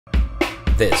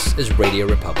This is Radio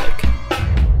Republic.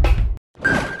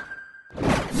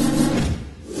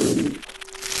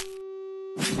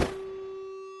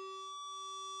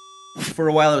 For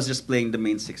a while, I was just playing the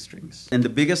main 6 strings. And the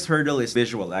biggest hurdle is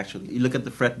visual, actually. You look at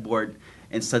the fretboard,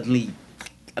 and suddenly,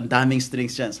 ang daming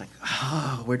strings dyan. It's like,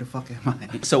 where the fuck am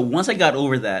I? So once I got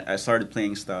over that, I started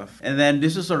playing stuff. And then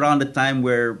this was around the time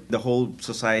where the whole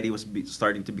society was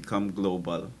starting to become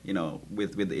global, you know,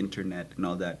 with the internet and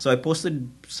all that. So I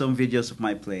posted some videos of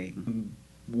my playing.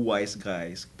 Wise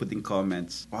guys putting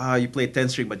comments, wow, you play 10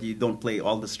 string but you don't play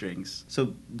all the strings.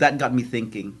 So that got me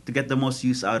thinking, to get the most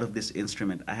use out of this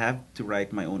instrument, I have to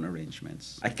write my own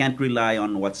arrangements. I can't rely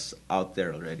on what's out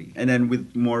there already. And then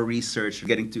with more research,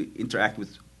 getting to interact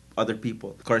with other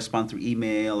people, correspond through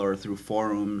email or through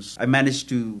forums, I managed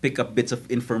to pick up bits of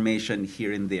information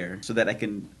here and there so that I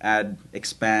can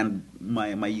expand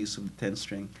my use of the 10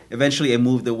 string. Eventually, I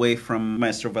moved away from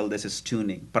Maestro Valdez's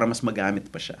tuning para mas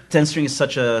magamit pa siya. 10 string is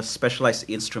such a specialized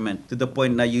instrument to the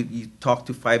point now you talk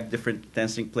to 5 different 10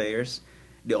 string players,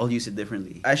 they all use it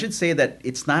differently. I should say that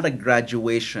it's not a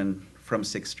graduation from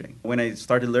 6 string. When I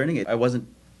started learning it, I wasn't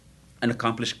an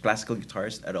accomplished classical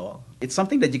guitarist at all. It's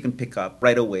something that you can pick up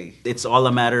right away. It's all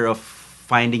a matter of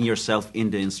finding yourself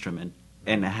in the instrument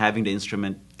and having the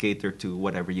instrument cater to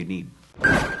whatever you need.